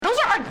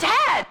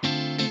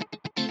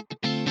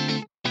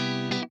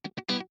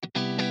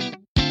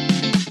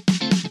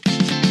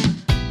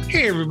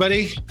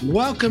everybody.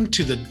 Welcome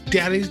to the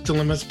Daddy's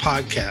Dilemmas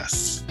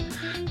podcast,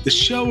 the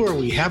show where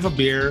we have a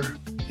beer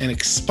and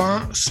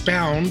expound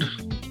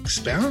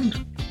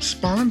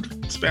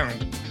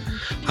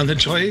on the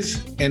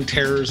joys and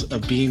terrors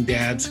of being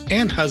dads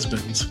and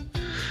husbands.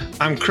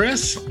 I'm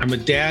Chris. I'm a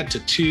dad to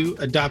two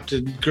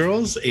adopted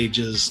girls,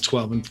 ages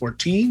 12 and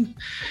 14.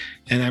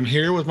 And I'm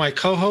here with my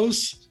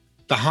co-host,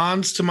 the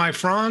Hans to my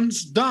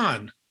Franz,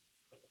 Don.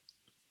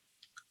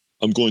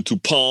 I'm going to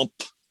pump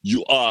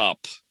you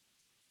up.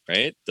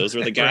 Right? Those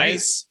were the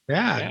guys.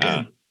 Right.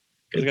 Yeah.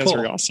 Those guys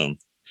are awesome.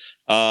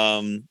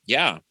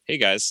 Hey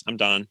guys, I'm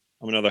Don.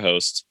 I'm another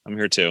host. I'm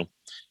here too.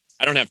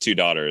 I don't have two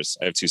daughters.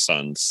 I have two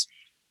sons.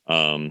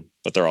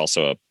 But they're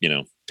also a,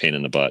 pain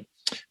in the butt.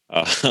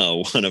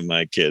 One of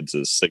my kids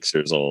is 6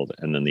 years old,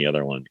 and then the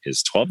other one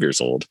is 12 years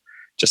old,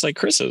 just like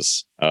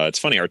Chris's. It's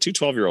funny. Our two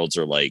 12-year-olds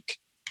are like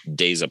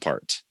days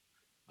apart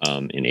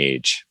in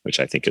age, which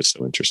I think is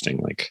so interesting.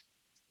 Like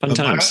fun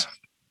times.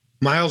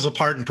 Miles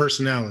apart in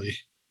personality.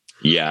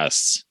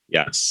 Yes.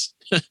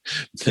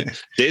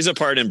 Days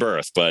apart in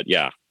birth, but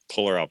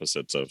polar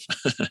opposites of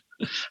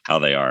how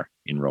they are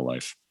in real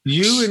life.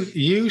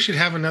 You should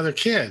have another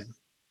kid,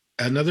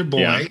 another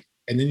boy,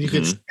 and then you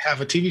could have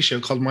a TV show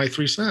called My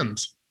Three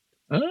Sons.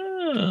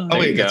 Oh,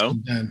 wait, go.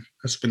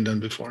 That's been done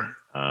before.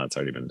 It's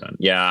already been done.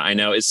 Yeah, I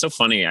know. It's so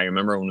funny. I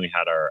remember when we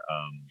had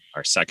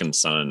our second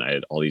son, I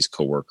had all these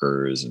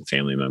coworkers and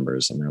family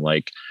members, and they're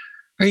like,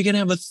 "Are you going to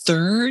have a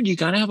third? You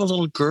got to have a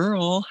little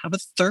girl. Have a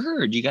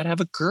third. You got to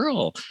have a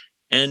girl."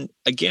 And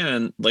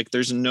again, like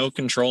there's no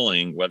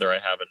controlling whether I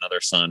have another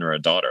son or a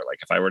daughter. Like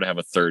if I were to have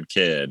a third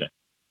kid,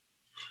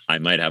 I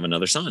might have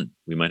another son.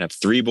 We might have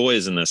three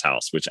boys in this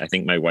house, which I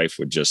think my wife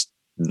would just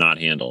not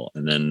handle.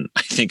 And then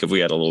I think if we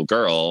had a little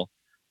girl,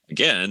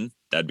 again,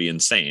 that'd be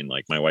insane.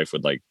 Like my wife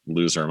would like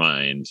lose her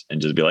mind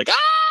and just be like,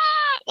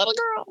 little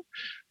girl.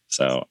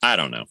 So I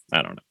don't know.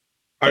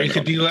 Or you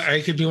could be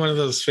one of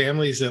those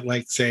families that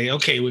like say,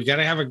 okay, we got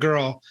to have a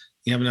girl.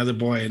 You have another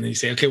boy. And then you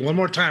say, okay, one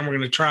more time, we're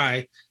going to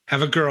try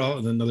have a girl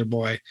and then another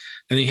boy. And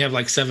then you have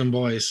like 7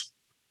 boys.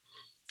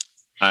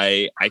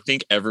 I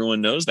think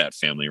everyone knows that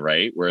family,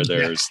 right? Where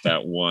there's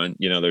that one,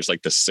 there's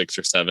like the 6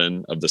 or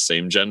 7 of the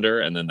same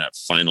gender. And then that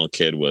final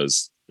kid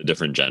was a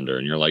different gender.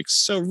 And you're like,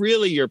 so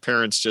really your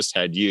parents just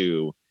had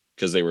you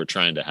because they were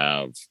trying to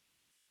have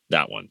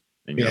that one.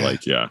 And you're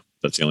like, yeah,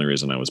 that's the only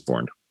reason I was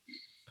born.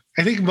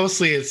 I think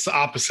mostly it's the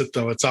opposite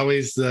though. It's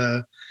always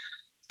the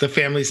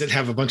families that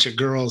have a bunch of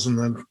girls and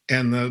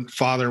the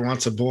father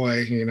wants a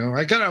boy,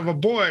 I gotta have a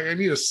boy. I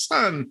need a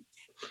son.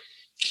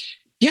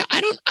 Yeah,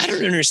 I don't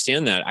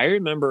understand that. I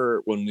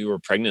remember when we were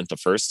pregnant the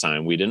first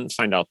time, we didn't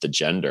find out the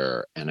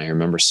gender. And I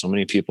remember so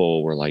many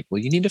people were like,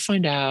 well, you need to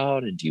find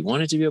out. And do you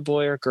want it to be a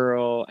boy or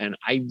girl? And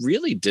I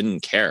really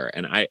didn't care.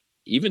 And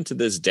even to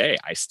this day,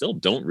 I still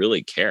don't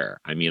really care.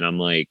 I mean, I'm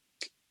like,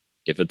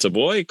 if it's a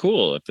boy,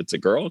 cool. If it's a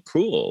girl,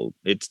 cool.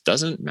 It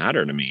doesn't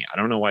matter to me. I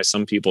don't know why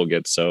some people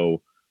get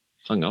so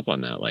hung up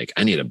on that. Like,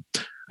 I need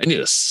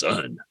a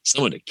son,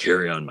 someone to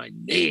carry on my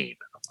name.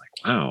 And I'm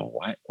like, wow,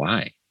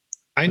 why?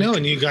 I know.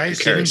 And you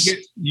guys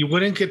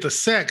wouldn't get the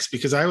sex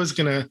because I was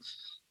going to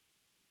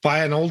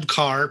buy an old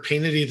car,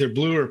 paint it either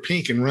blue or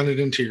pink and run it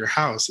into your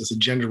house as a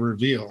gender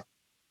reveal.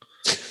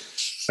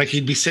 Like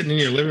you'd be sitting in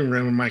your living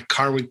room and my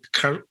car would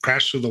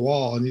crash through the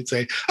wall and you'd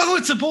say, oh,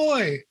 it's a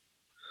boy.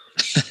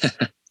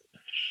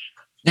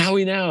 Now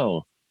we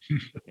know.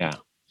 Yeah.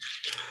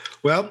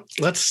 Well,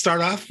 let's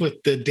start off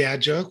with the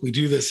dad joke. We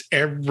do this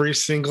every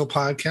single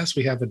podcast.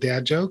 We have a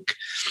dad joke.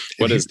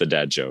 What is the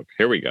dad joke?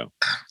 Here we go.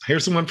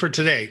 Here's the one for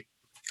today.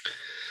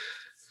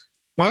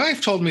 My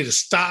wife told me to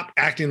stop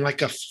acting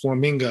like a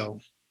flamingo,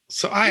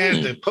 so I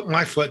had to put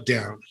my foot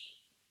down.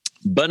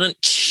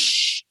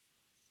 It's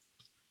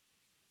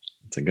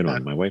a good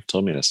one. My wife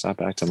told me to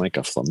stop acting like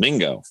a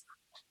flamingo.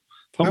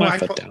 Put my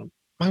foot down.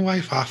 My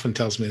wife often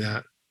tells me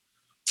that.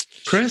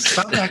 Chris,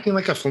 stop acting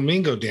like a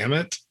flamingo, damn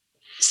it.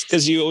 It's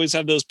because you always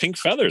have those pink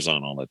feathers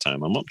on all the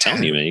time. I'm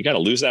telling you, man, you got to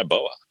lose that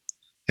boa.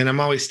 And I'm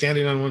always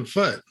standing on one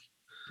foot.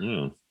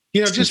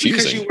 Just confusing.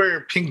 Because you wear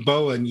a pink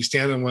boa and you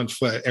stand on one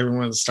foot,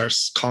 everyone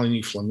starts calling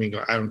you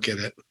flamingo. I don't get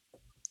it.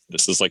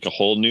 This is like a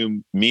whole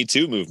new Me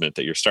Too movement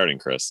that you're starting,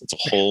 Chris. It's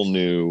a whole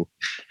new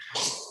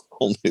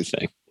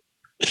thing.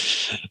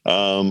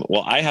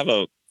 Well, I have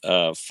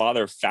a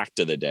father fact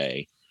of the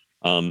day.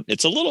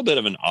 It's a little bit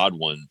of an odd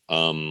one.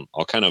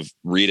 I'll kind of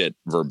read it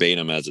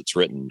verbatim as it's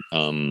written.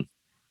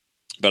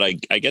 But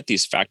I get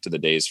these fact of the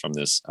days from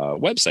this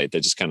website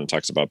that just kind of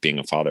talks about being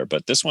a father.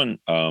 But this one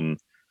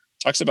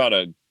talks about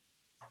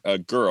a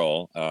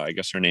girl. I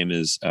guess her name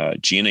is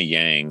Gina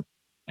Yang,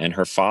 and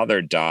her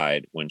father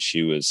died when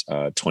she was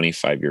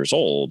 25 years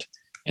old.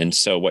 And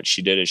so what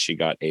she did is she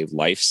got a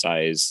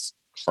life-size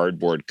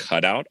cardboard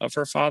cutout of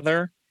her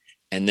father,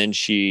 and then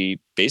she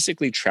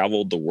basically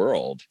traveled the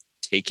world,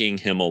 taking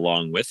him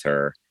along with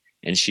her.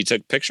 And she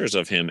took pictures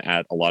of him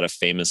at a lot of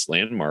famous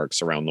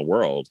landmarks around the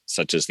world,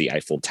 such as the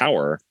Eiffel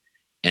Tower.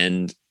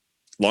 And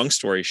long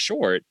story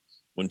short,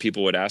 when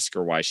people would ask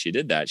her why she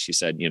did that, she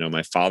said,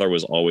 my father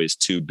was always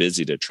too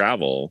busy to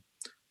travel.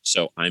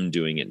 So I'm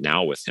doing it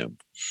now with him,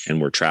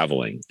 and we're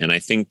traveling. And I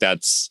think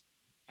as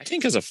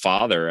a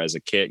father, as a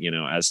kid,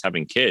 as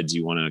having kids,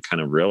 you want to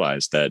kind of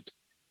realize that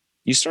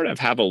you sort of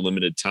have a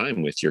limited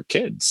time with your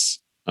kids.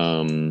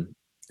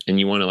 And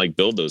you want to like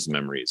build those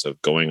memories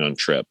of going on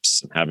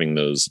trips and having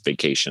those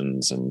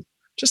vacations and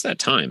just that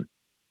time.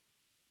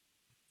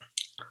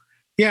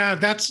 Yeah,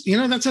 that's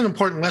an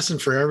important lesson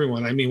for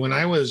everyone. I mean, when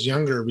I was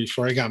younger,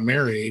 before I got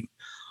married,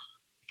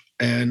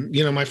 and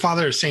my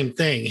father, same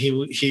thing.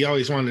 He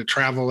always wanted to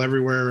travel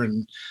everywhere,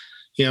 and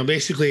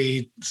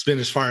basically it's been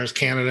as far as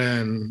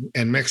Canada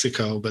and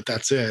Mexico, but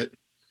that's it.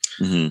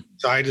 Mm-hmm.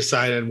 So I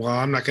decided, well,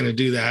 I'm not going to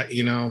do that.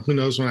 Who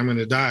knows when I'm going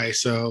to die?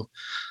 So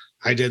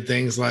I did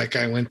things like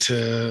I went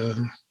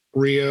to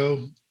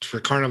Rio for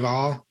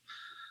Carnival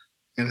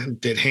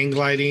and did hang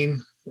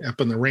gliding up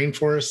in the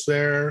rainforest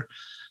there.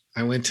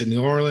 I went to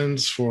New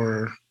Orleans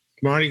for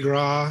Mardi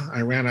Gras.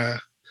 I ran a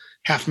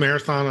half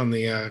marathon on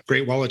the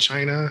Great Wall of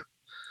China.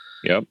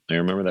 Yep, I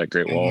remember that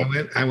Great Wall.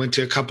 I went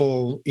to a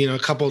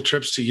couple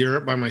trips to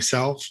Europe by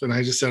myself, and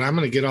I just said, I'm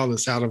going to get all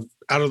this out of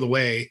the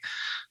way,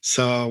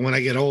 so when I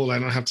get old, I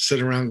don't have to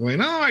sit around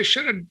going, "Oh, I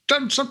should have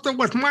done something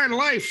with my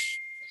life."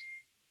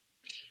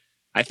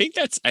 I think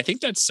that's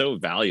so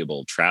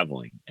valuable,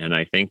 traveling, and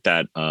I think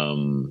that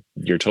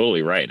you're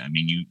totally right. I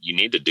mean, you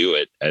need to do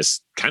it as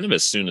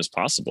soon as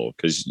possible,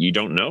 because you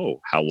don't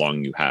know how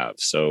long you have.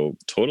 So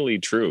totally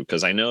true.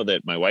 Because I know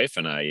that my wife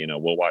and I,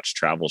 we'll watch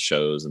travel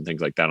shows and things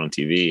like that on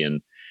TV,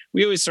 and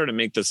we always sort of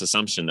make this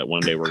assumption that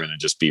one day we're going to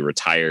just be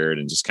retired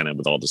and just kind of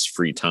with all this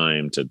free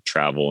time to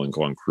travel and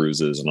go on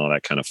cruises and all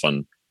that kind of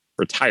fun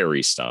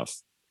retiree stuff.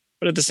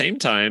 But at the same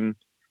time,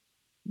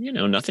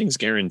 nothing's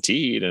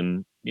guaranteed,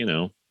 and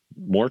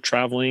more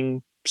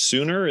traveling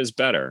sooner is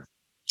better.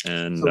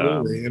 And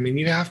absolutely. I mean,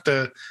 you have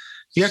to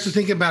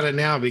think about it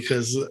now,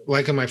 because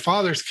like in my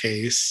father's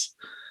case,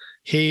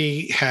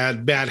 he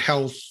had bad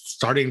health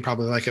starting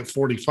probably like at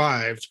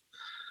 45.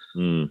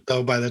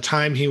 So by the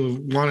time he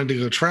wanted to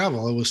go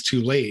travel, it was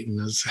too late, and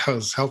his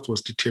health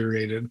was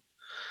deteriorated.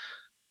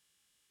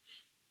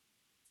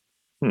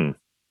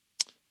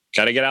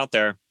 Got to get out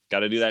there, got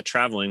to do that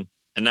traveling.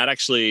 And that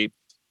actually,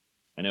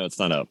 I know it's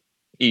not a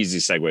easy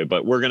segue,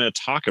 but we're going to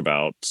talk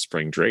about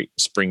spring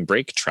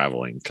break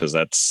traveling, because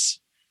that's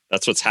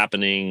what's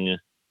happening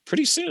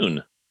pretty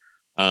soon.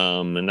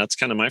 And that's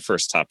kind of my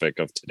first topic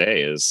of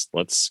today is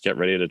let's get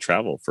ready to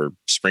travel for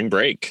spring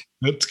break.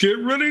 Let's get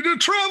ready to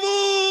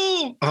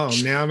travel. Oh,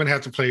 now I'm going to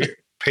have to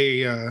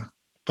pay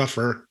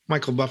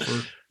Michael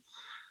Buffer.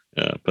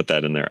 Yeah, put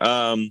that in there.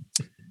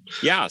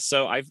 Yeah.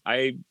 So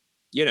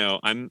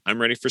I'm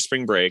ready for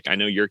spring break. I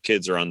know your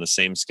kids are on the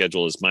same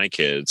schedule as my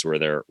kids,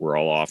 where we're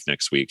all off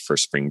next week for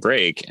spring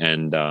break.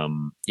 And,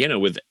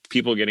 with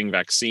people getting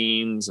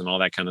vaccines and all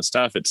that kind of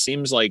stuff, it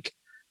seems like,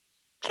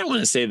 I don't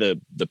want to say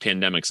the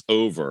pandemic's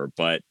over,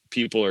 but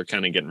people are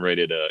kind of getting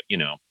ready to,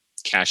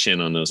 cash in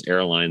on those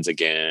airlines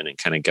again and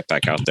kind of get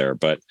back out there.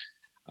 But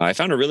I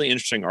found a really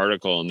interesting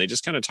article, and they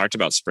just kind of talked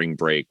about spring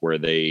break, where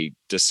they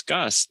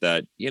discussed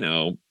that,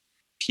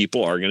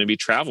 people are going to be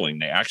traveling.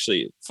 They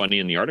actually, funny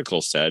in the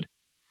article, said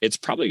it's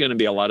probably going to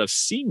be a lot of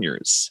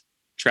seniors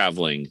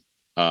traveling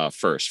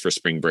first for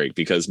spring break,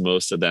 because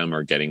most of them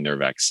are getting their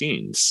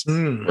vaccines.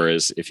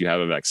 Whereas if you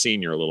have a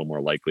vaccine, you're a little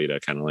more likely to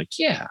kind of like,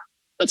 yeah,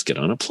 let's get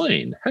on a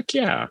plane. Heck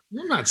yeah.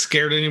 I'm not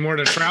scared anymore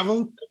to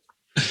travel.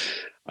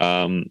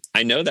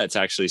 I know that's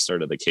actually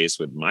sort of the case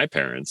with my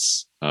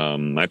parents.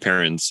 My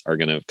parents are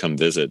going to come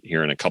visit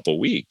here in a couple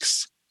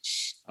weeks.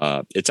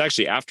 It's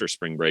actually after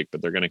spring break,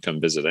 but they're going to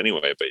come visit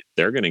anyway. But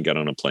they're going to get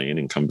on a plane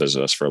and come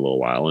visit us for a little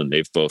while. And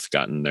they've both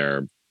gotten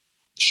their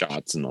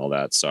shots and all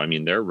that. So, I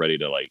mean, they're ready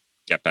to like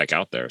get back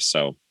out there.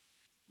 So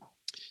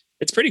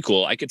it's pretty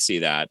cool. I could see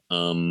that.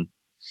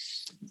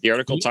 The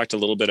article talked a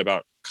little bit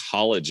about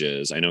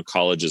colleges. I know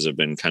colleges have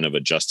been kind of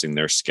adjusting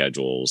their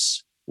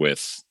schedules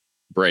with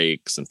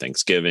breaks and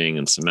Thanksgiving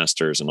and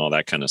semesters and all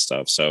that kind of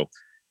stuff. So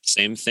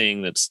same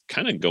thing that's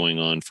kind of going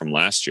on from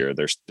last year.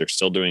 They're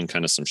still doing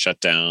kind of some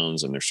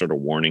shutdowns, and they're sort of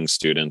warning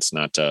students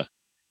not to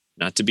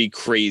be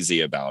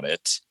crazy about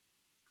it.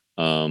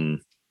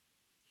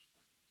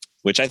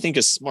 Which I think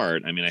is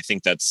smart. I mean, I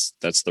think that's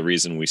the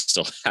reason we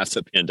still have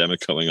the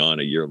pandemic going on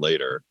a year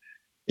later,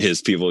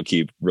 is people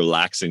keep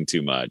relaxing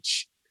too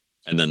much,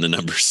 and then the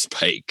numbers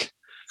spike,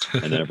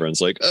 and then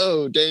everyone's like,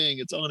 "Oh, dang,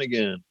 it's on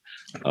again."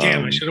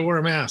 Damn, I should have worn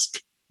a mask.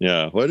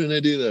 Yeah, why didn't I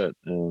do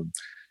that?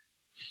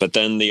 But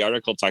then the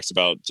article talks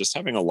about just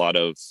having a lot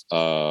of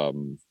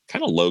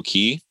kind of low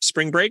key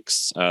spring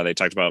breaks. They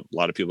talked about a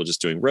lot of people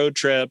just doing road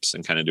trips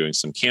and kind of doing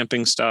some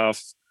camping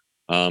stuff.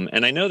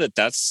 And I know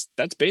that's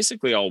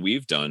basically all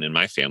we've done in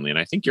my family. And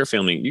I think your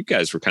family, you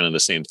guys were kind of the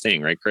same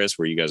thing, right, Chris?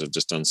 Where you guys have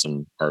just done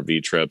some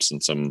RV trips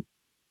and some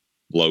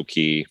low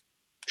key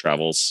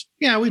travels.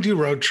 Yeah, we do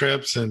road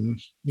trips, and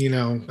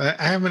I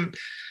haven't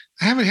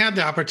had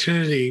the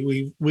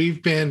opportunity.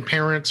 We've been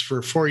parents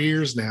for 4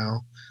 years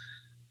now,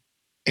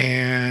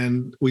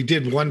 and we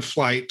did one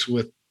flight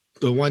with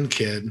the one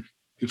kid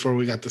before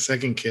we got the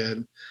second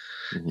kid.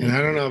 Mm-hmm. And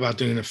I don't know about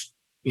doing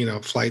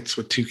flights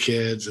with two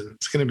kids, and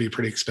it's going to be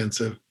pretty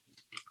expensive.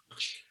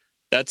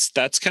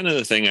 That's kind of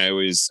the thing. I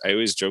always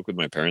joke with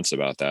my parents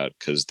about that,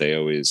 because they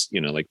always,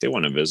 like, they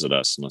want to visit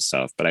us and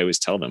stuff. But I always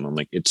tell them, I'm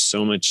like, it's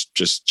so much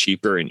just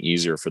cheaper and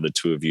easier for the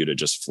two of you to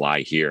just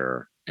fly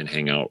here and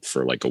hang out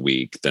for like a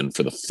week than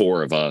for the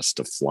four of us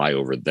to fly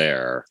over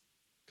there.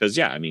 Because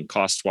yeah, I mean,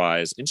 cost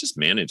wise and just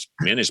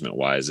management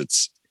wise,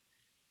 it's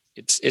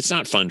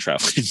not fun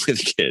traveling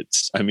with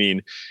kids. I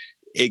mean,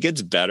 it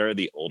gets better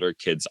the older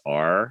kids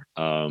are,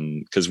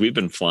 because we've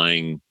been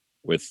flying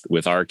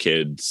with our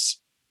kids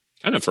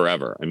kind of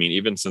forever. I mean,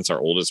 even since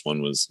our oldest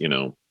one was,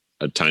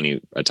 a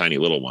tiny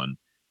little one.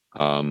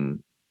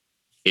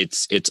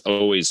 It's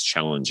always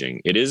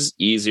challenging. It is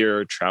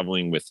easier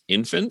traveling with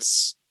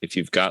infants. If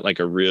you've got like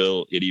a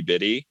real itty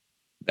bitty,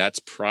 that's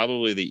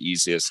probably the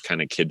easiest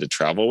kind of kid to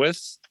travel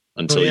with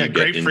until you get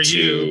great for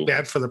you,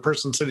 bad for the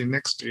person sitting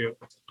next to you.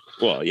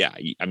 Well, yeah.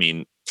 I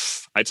mean,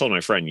 I told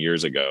my friend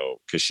years ago,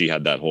 because she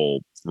had that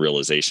whole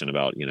realization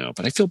about,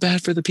 but I feel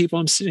bad for the people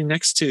I'm sitting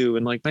next to,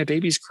 and like my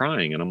baby's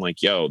crying. And I'm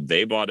like, yo,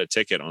 they bought a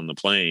ticket on the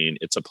plane.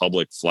 It's a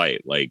public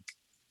flight. Like,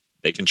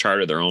 they can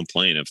charter their own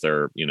plane if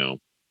they're, going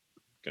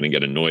to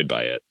get annoyed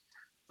by it.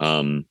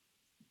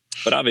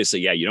 But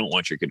obviously, yeah, you don't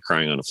want your kid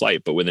crying on a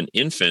flight, but with an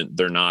infant,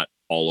 they're not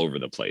all over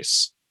the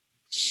place.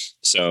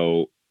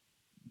 So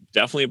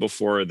definitely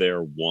before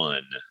they're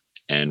one,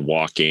 and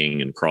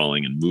walking and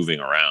crawling and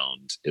moving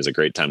around is a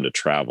great time to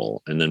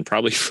travel. And then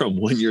probably from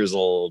 1 year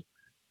old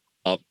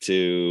up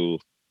to,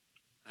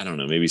 I don't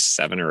know, maybe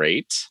 7 or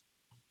 8,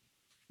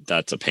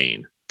 that's a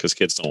pain, because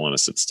kids don't want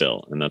to sit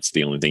still. And that's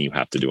the only thing you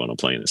have to do on a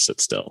plane is sit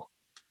still.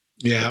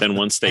 Yeah. But then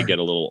once they get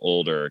a little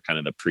older, kind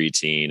of the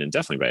preteen and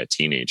definitely by a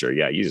teenager,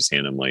 yeah, you just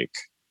hand them like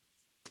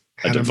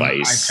a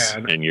device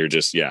and you're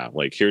just,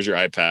 like, here's your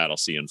iPad. I'll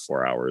see you in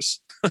 4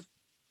 hours.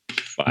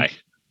 Bye.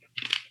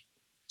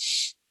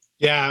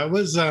 Yeah, it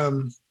was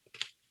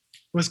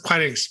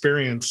quite an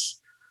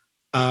experience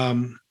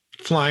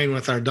flying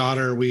with our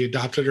daughter. We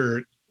adopted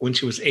her when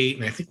she was 8,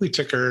 and I think we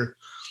took her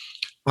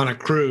on a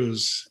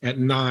cruise at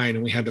 9,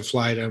 and we had to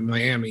fly to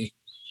Miami.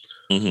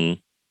 Mm-hmm.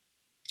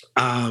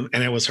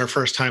 And it was her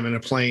first time in a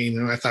plane,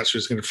 and I thought she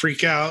was going to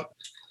freak out.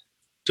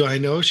 Do I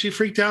know if she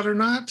freaked out or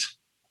not?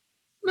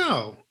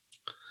 No,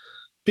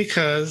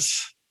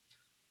 because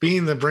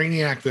being the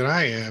brainiac that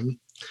I am,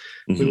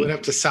 we went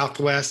up to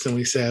Southwest and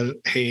we said,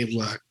 hey,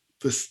 look,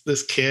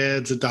 this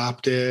kid's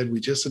adopted. We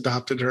just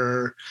adopted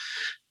her.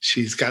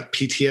 She's got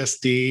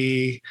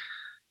PTSD.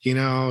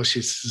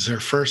 She's her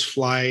first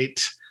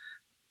flight.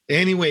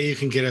 Any way you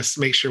can get us,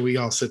 make sure we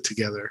all sit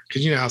together,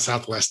 because you know how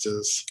Southwest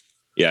is.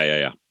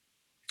 Yeah.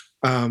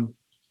 So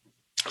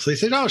they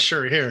said, oh,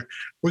 sure, here,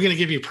 we're going to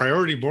give you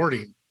priority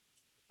boarding.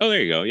 Oh,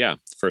 there you go. Yeah.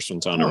 First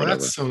one's on. Oh,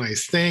 that's so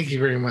nice. Thank you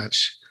very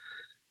much.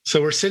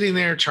 So we're sitting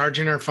there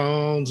charging our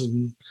phones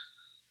and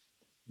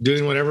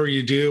doing whatever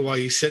you do while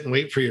you sit and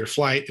wait for your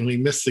flight. And we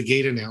missed the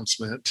gate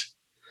announcement.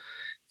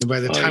 And by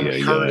the time we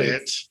heard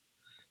it,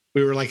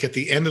 we were like at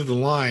the end of the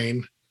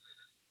line.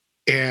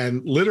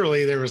 And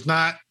literally there was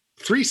not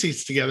 3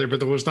 seats together, but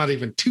there was not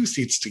even 2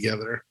 seats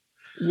together.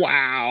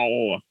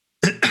 Wow.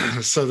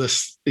 So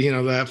this,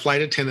 the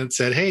flight attendant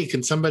said, hey,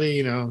 can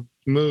somebody,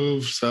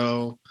 move?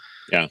 So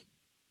yeah,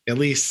 at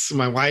least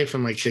my wife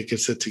and my kid could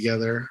sit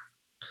together.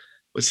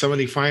 With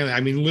somebody finally, I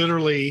mean,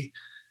 literally,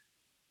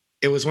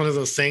 it was one of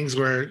those things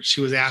where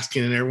she was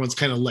asking and everyone's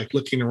kind of like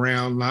looking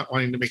around, not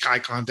wanting to make eye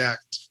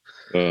contact.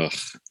 Ugh.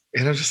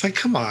 And I'm just like,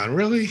 come on,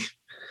 really?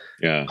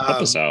 Yeah,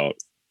 help us out.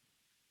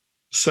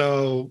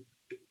 So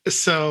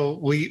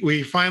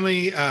we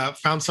finally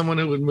found someone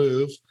who would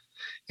move,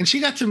 and she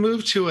got to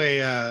move to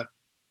a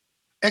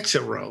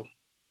exit row.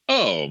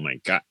 Oh my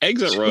God.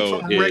 Exit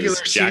row is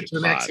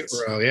jackpot. Exit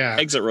row, yeah.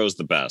 Exit row is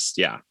the best.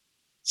 Yeah.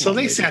 So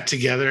they sat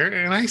together,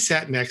 and I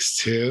sat next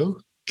to,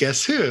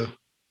 guess who?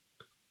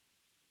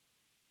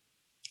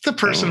 The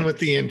person with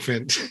the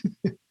infant.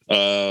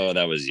 Oh,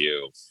 that was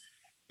you.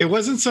 It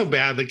wasn't so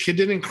bad. The kid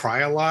didn't cry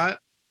a lot,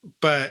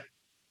 but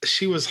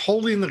she was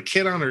holding the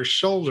kid on her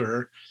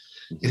shoulder,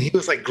 and he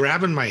was like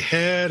grabbing my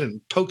head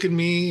and poking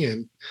me,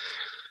 and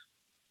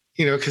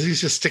because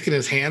he's just sticking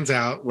his hands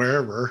out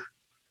wherever.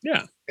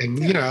 Yeah.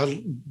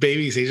 And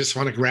babies, they just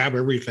want to grab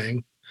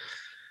everything.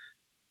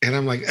 And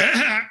I'm like,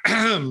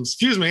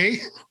 excuse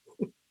me.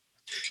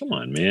 Come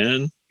on,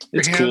 man.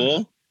 It's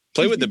cool.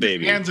 Play with the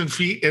baby. Hands and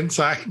feet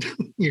inside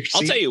your seat.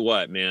 I'll tell you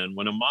what, man,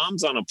 when a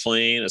mom's on a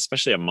plane,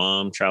 especially a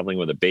mom traveling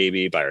with a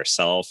baby by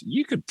herself,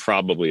 you could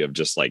probably have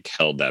just like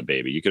held that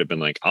baby. You could have been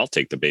like, I'll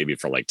take the baby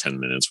for like 10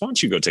 minutes. Why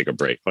don't you go take a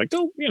break? Like,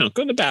 go to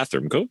the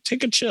bathroom, go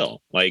take a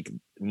chill. Like,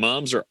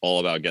 moms are all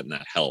about getting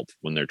that help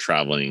when they're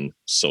traveling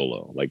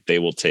solo. Like, they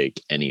will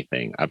take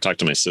anything. I've talked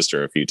to my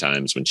sister a few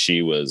times when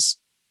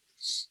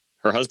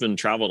her husband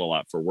traveled a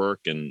lot for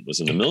work and was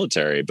in the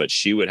military, but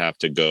she would have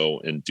to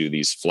go and do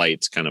these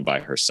flights kind of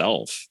by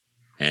herself.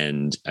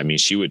 And I mean,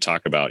 she would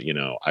talk about,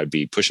 I'd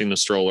be pushing the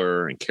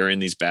stroller and carrying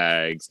these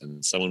bags,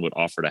 and someone would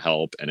offer to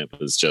help. And it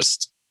was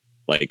just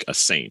like a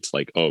saint,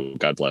 like, oh,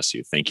 God bless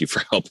you. Thank you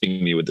for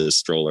helping me with this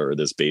stroller or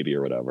this baby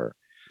or whatever.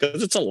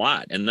 Because it's a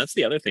lot. And that's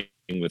the other thing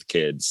with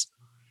kids.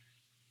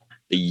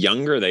 the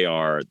younger they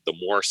are, the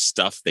more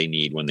stuff they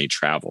need when they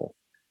travel,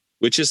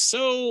 which is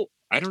so,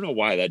 I don't know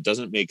why that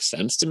doesn't make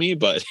sense to me,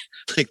 but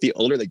like the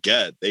older they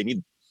get, they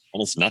need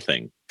almost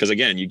nothing. Because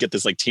again, you get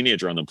this like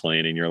teenager on the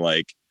plane and you're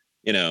like,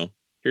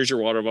 here's your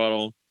water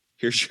bottle,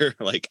 here's your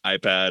like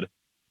iPad.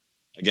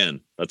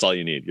 Again, that's all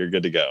you need. You're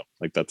good to go.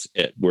 Like that's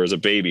it. Whereas a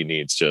baby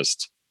needs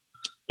just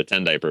the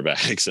 10 diaper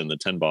bags and the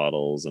 10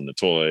 bottles and the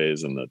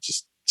toys and the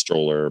just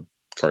stroller,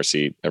 car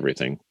seat,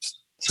 everything.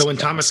 So when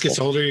Thomas gets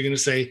older, you're going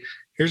to say,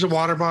 here's a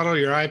water bottle,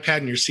 your iPad,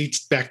 and your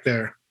seat's back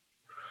there.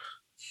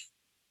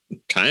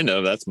 Kind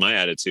of. That's my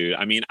attitude.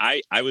 I mean,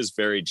 I was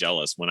very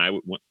jealous when a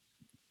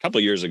couple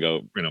of years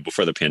ago,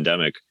 before the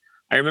pandemic,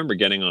 I remember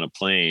getting on a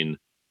plane,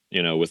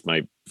 with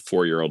my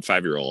 4-year-old,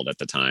 5-year-old at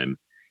the time.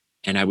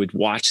 And I would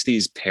watch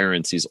these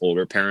parents, these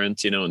older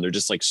parents, and they're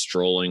just like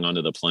strolling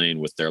onto the plane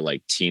with their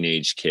like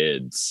teenage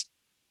kids.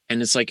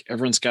 And it's like,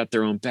 everyone's got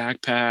their own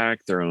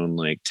backpack, their own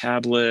like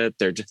tablet.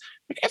 They're just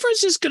like,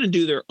 everyone's just going to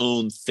do their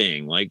own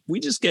thing. Like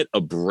we just get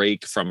a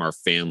break from our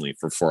family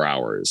for 4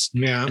 hours.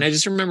 Yeah. And I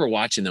just remember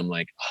watching them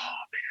like, oh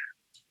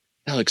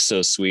man, that looks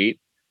so sweet.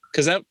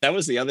 Cause that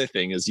was the other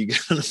thing is you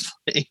get on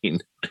a plane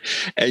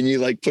and you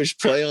like push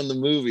play on the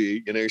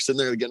movie, you're sitting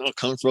there getting all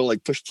comfortable,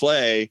 like push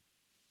play.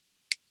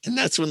 And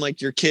that's when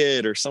like your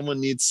kid or someone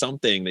needs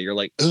something that you're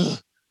like, ugh,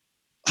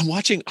 I'm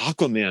watching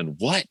Aquaman.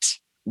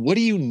 What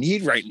do you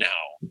need right now?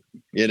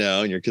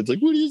 And your kid's like,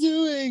 what are you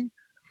doing?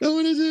 I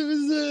want to do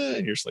this.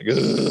 And you're just like,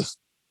 ugh.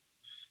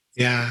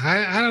 Yeah,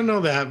 I don't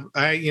know that.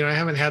 I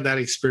haven't had that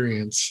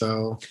experience.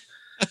 So,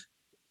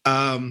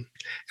 and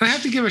I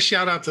have to give a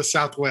shout out to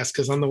Southwest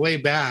because on the way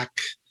back,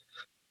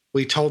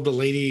 we told the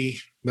lady,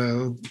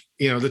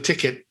 the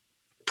ticket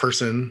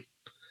person,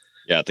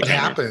 what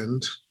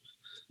happened.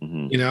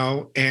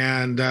 Mm-hmm.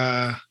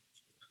 And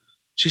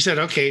she said,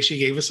 okay, she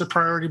gave us a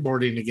priority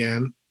boarding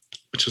again,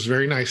 which was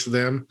very nice of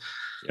them.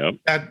 Yep.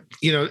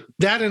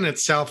 That in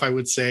itself, I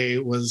would say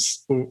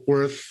was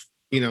worth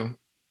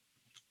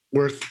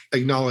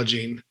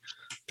acknowledging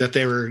that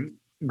they were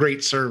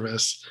great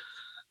service.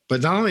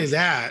 But not only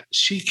that,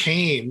 she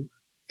came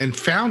and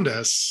found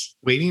us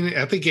waiting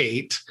at the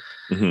gate.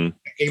 Mm-hmm.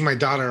 I gave my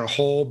daughter a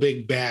whole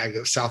big bag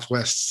of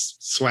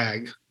Southwest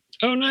swag.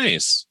 Oh,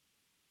 nice.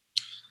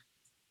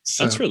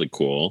 So that's really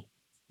cool.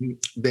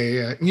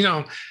 They,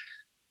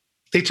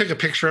 they took a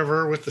picture of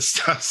her with the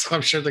stuff, so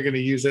I'm sure they're going to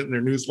use it in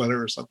their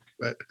newsletter or something.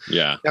 But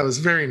yeah, that was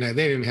very nice.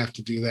 They didn't have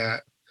to do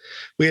that.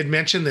 We had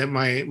mentioned that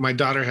my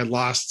daughter had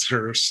lost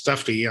her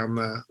stuffy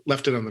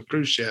left it on the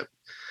cruise ship.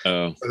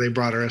 Oh, so they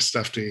brought her a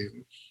stuffy.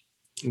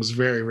 It was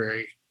very,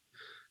 very.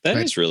 That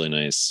nice. Is really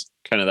nice.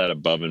 Kind of that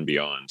above and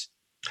beyond.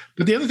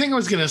 But the other thing I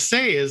was going to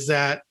say is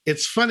that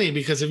it's funny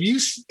because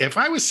if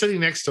I was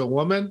sitting next to a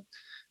woman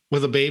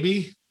with a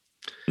baby,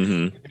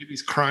 mm-hmm. the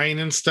baby's crying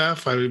and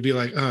stuff, I would be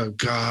like, oh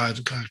God,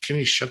 can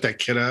you shut that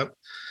kid up?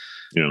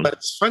 Yeah. But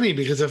it's funny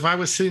because if I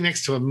was sitting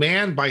next to a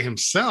man by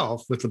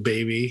himself with a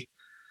baby,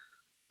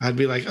 I'd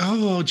be like,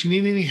 oh, do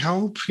you need any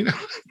help? Isn't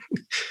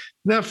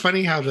that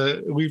funny how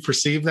we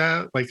perceive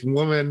that? Like a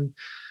woman,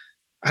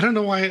 I don't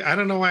know why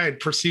I'd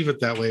perceive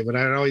it that way, but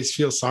I'd always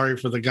feel sorry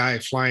for the guy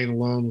flying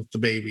alone with the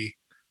baby,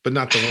 but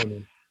not the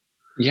woman.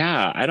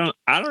 Yeah, I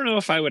don't know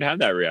if I would have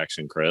that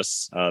reaction,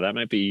 Chris. That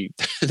might be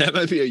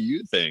a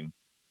you thing.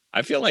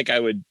 I feel like I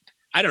would.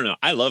 I don't know.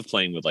 I love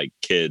playing with like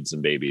kids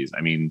and babies.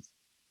 I mean,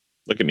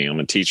 look at me. I'm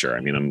a teacher.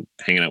 I mean, I'm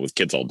hanging out with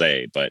kids all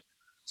day. But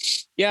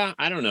yeah,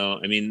 I don't know.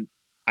 I mean,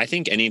 I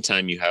think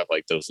anytime you have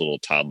like those little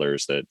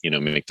toddlers that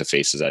make the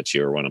faces at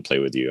you or want to play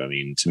with you. I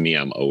mean, to me,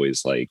 I'm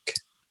always like,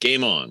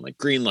 game on, like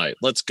green light.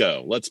 Let's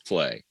go. Let's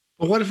play.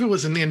 But what if it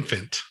was an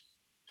infant?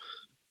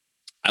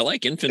 I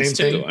like infants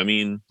too. I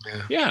mean,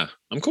 yeah,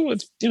 I'm cool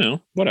with,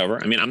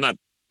 whatever. I mean, I'm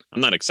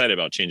not excited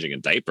about changing a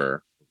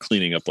diaper,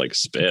 cleaning up like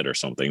spit or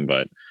something,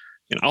 but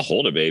I'll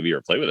hold a baby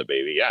or play with a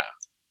baby. Yeah.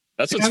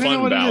 That's what's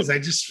fun about it. Is. I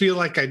just feel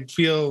like I'd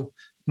feel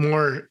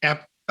more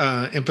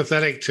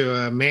empathetic to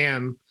a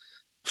man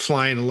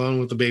flying alone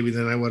with the baby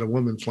than I would a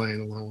woman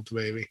flying alone with the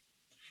baby.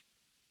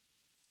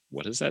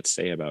 What does that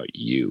say about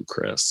you,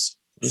 Chris?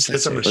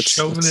 It's I'm a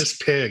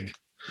chauvinist pig.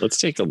 Let's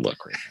take a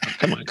look right now.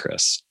 Come on,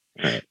 Chris.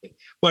 All right.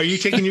 Well, are you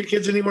taking your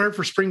kids anywhere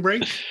for spring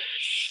break?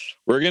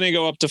 We're going to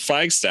go up to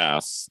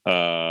Flagstaff,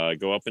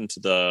 go up into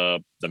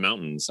the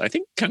mountains. I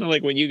think kind of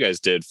like what you guys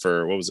did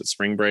for, what was it,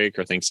 spring break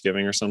or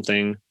Thanksgiving or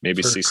something?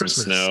 Maybe see Christmas.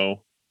 Some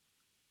snow.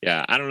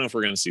 Yeah, I don't know if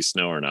we're going to see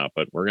snow or not,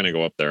 but we're going to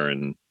go up there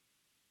and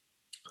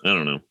I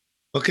don't know.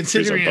 Well,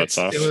 considering it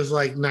was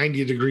like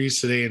 90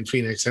 degrees today in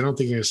Phoenix, I don't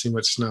think you're going to see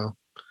much snow.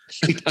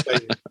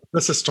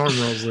 Unless a storm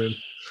rolls in.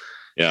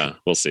 Yeah,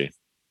 we'll see.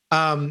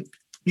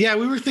 Yeah,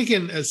 we were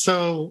thinking,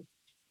 so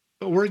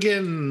we're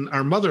getting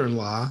our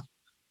mother-in-law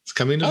is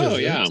coming to visit. Oh,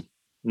 yeah.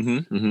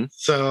 Mm-hmm, mm-hmm.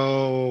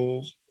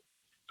 So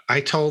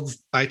I told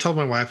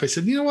my wife, I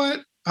said, you know what?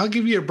 I'll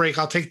give you a break.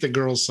 I'll take the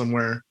girls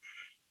somewhere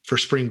for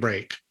spring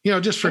break,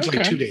 just for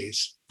like 2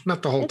 days,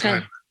 not the whole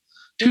time.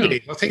 2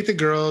 days. I'll take the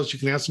girls. You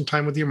can have some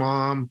time with your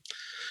mom.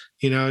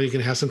 You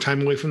can have some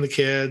time away from the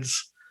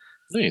kids.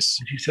 Nice.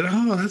 And she said,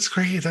 "Oh, that's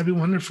great. That'd be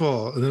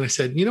wonderful." And then I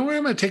said, "You know where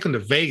I'm going to take them to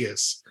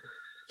Vegas?"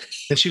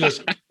 And she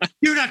goes,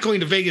 "You're not going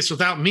to Vegas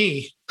without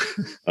me."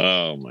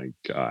 Oh my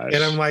gosh.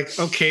 And I'm like,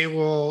 "Okay,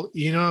 well,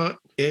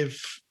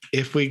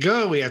 if we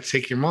go, we have to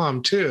take your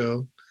mom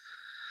too.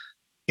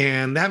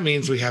 And that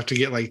means we have to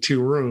get like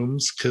 2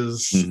 rooms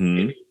because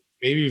maybe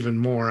even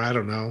more. I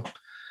don't know.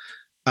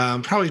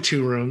 Probably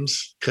 2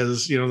 rooms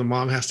because, the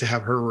mom has to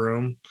have her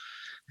room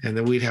and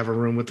then we'd have a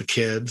room with the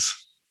kids.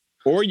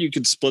 Or you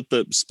could split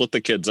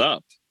the kids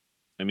up.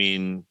 I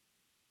mean,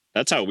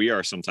 that's how we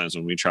are sometimes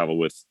when we travel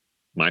with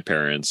my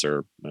parents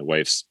or my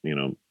wife's,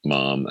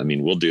 mom. I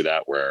mean, we'll do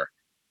that where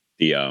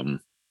we'll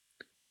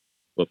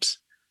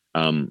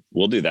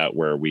do that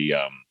where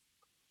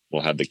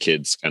we'll have the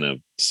kids kind of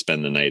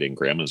spend the night in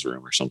grandma's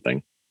room or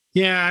something.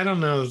 Yeah, I don't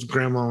know if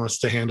grandma wants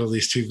to handle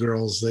these 2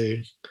 girls.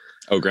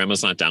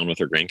 Grandma's not down with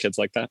her grandkids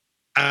like that?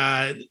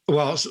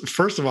 Well,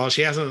 first of all,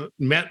 she hasn't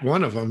met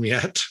one of them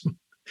yet.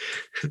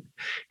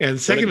 And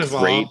second of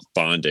all, great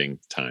bonding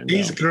time.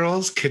 These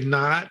girls could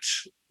not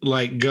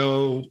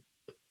go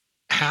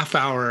half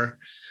hour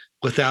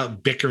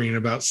without bickering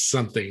about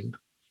something.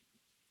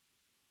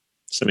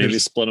 So maybe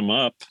split them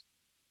up.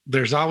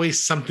 There's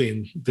always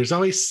something. There's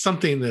always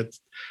something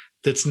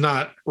that's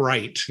not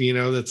right.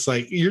 That's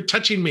like, you're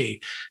touching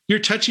me. You're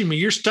touching me.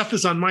 Your stuff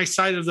is on my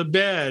side of the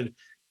bed.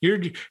 Your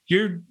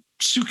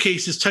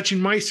suitcase is touching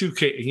my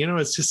suitcase.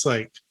 It's just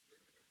like,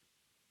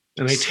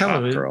 and I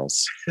tell them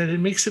girls that it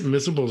makes it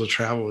miserable to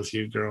travel with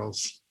you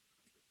girls.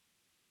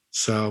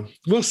 So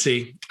we'll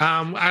see.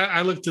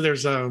 I looked at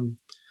there's some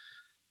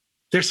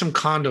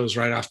condos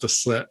right off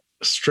the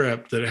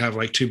strip that have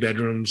like 2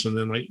 bedrooms and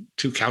then like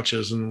 2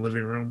 couches in the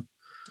living room.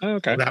 Oh,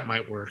 okay. That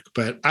might work,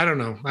 but I don't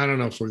know. I don't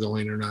know if we're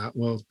going or not.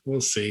 We'll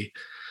see.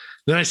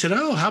 Then I said,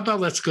 "Oh, how about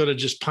let's go to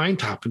just Pine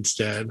Top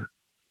instead?"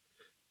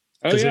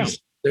 Oh yeah.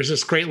 There's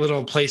this great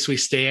little place we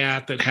stay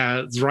at that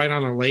has right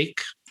on a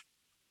lake.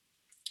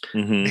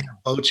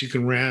 Boats you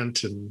can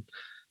rent and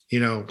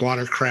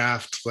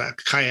watercraft,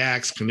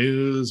 kayaks,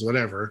 canoes,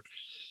 whatever.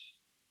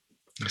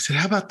 I said,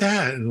 "How about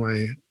that?"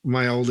 And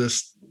my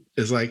oldest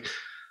is like,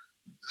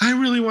 "I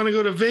really want to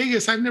go to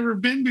Vegas. I've never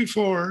been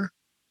before."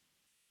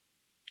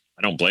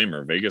 I don't blame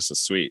her. Vegas is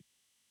sweet.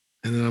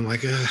 And then I'm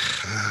like,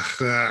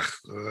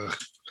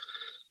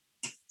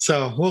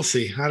 So we'll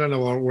see. I don't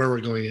know where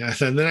we're going.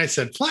 And then I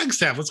said,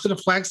 Flagstaff. Let's go to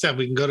Flagstaff.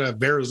 We can go to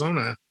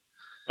Arizona.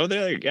 Oh,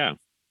 there, yeah.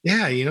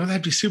 Yeah,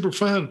 that'd be super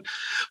fun.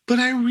 But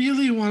I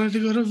really wanted to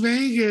go to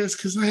Vegas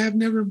because I have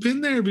never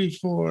been there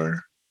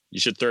before.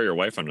 You should throw your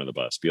wife under the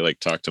bus. Be like,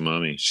 talk to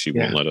mommy. She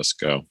won't let us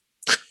go.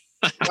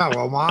 Oh,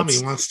 well,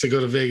 mommy wants to go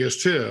to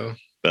Vegas too.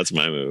 That's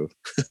my move.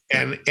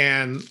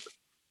 and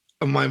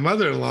my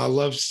mother-in-law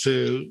loves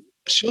to,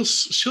 she'll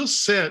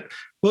sit,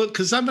 well,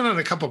 because I've been on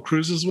a couple of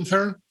cruises with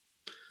her,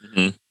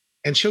 and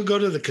she'll go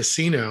to the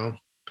casino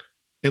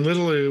and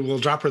literally we'll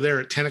drop her there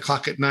at 10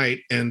 o'clock at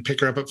night and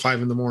pick her up at 5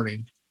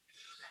 a.m.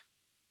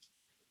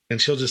 And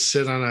she'll just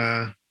sit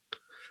on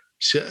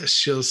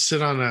she'll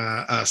sit on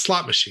a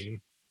slot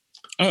machine.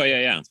 Oh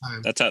yeah.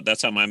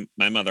 That's how my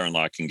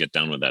mother-in-law can get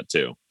down with that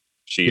too.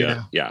 She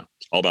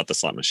all about the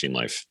slot machine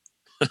life.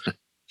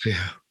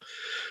 Yeah.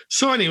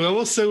 So anyway,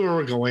 we'll see where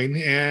we're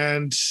going,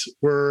 and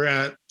we're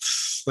at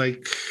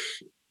like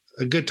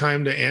a good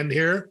time to end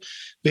here.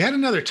 We had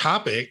another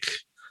topic,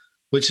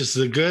 which is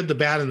the good, the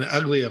bad, and the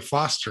ugly of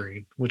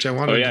fostering, which I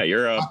wanted. Oh yeah,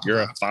 you're a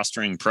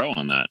fostering pro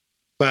on that.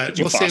 But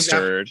we'll save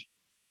that.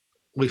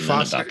 We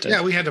fostered.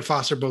 Yeah, we had to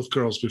foster both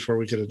girls before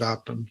we could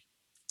adopt them.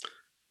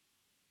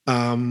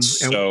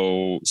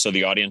 So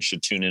the audience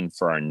should tune in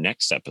for our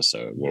next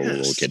episode where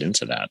we'll get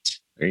into that.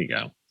 There you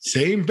go.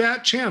 Same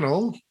bat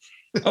channel.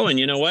 Oh, and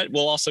you know what?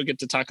 We'll also get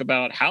to talk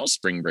about how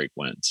spring break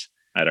went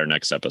at our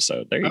next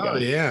episode. There you go. Oh,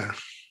 yeah.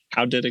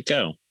 How did it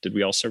go? Did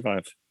we all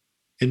survive?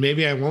 And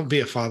maybe I won't be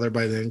a father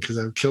by then because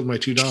I've killed my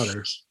 2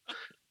 daughters.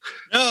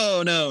 No.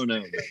 We don't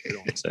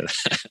say that.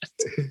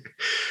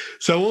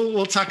 So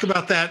we'll talk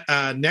about that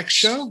next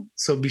show.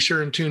 So be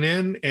sure and tune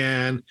in,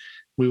 and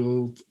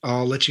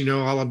I'll let you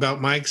know all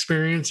about my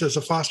experience as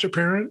a foster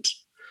parent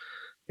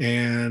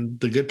and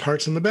the good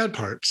parts and the bad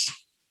parts.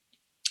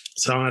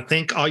 So I want to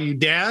thank all you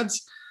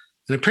dads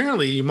and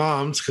apparently you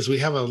moms, because we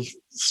have a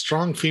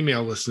strong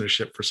female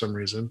listenership for some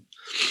reason.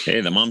 Hey,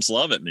 the moms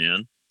love it,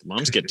 man. The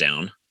moms get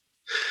down.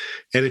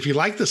 And if you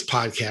like this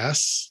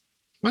podcast,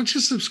 why don't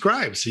you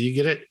subscribe so you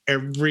get it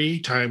every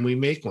time we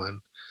make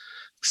one?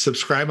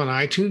 Subscribe on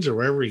iTunes or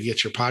wherever you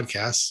get your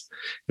podcasts,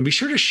 and be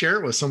sure to share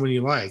it with someone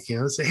you like.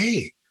 Say,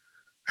 hey,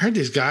 I heard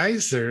these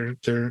guys. They're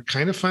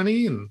kind of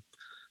funny and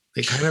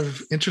they kind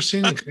of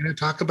interesting and kind of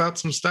talk about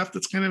some stuff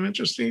that's kind of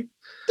interesting.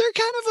 They're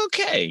kind of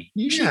okay.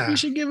 You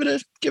should give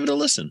it a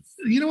listen.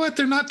 You know what?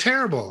 They're not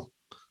terrible.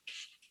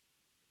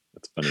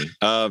 That's funny.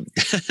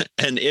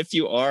 And if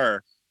you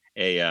are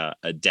a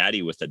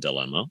daddy with a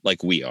dilemma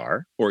like we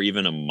are, or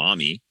even a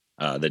mommy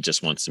that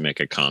just wants to make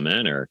a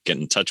comment or get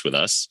in touch with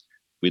us,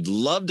 we'd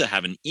love to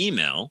have an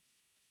email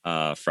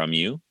from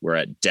you. We're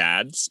at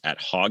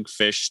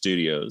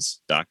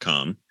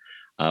dads@hogfishstudios.com.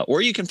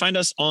 Or you can find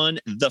us on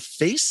the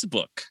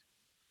Facebook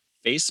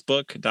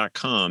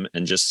facebook.com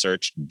and just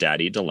search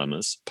Daddy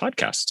Dilemmas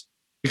Podcast.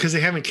 Because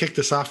they haven't kicked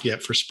us off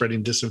yet for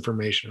spreading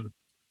disinformation.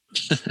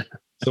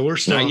 So we're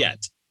still Not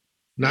yet.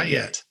 Not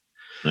yet.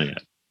 Not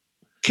yet.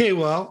 Okay,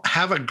 well,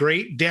 have a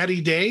great Daddy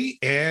Day,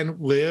 and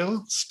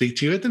we'll speak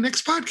to you at the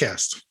next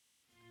podcast.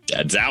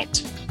 Dad's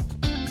out.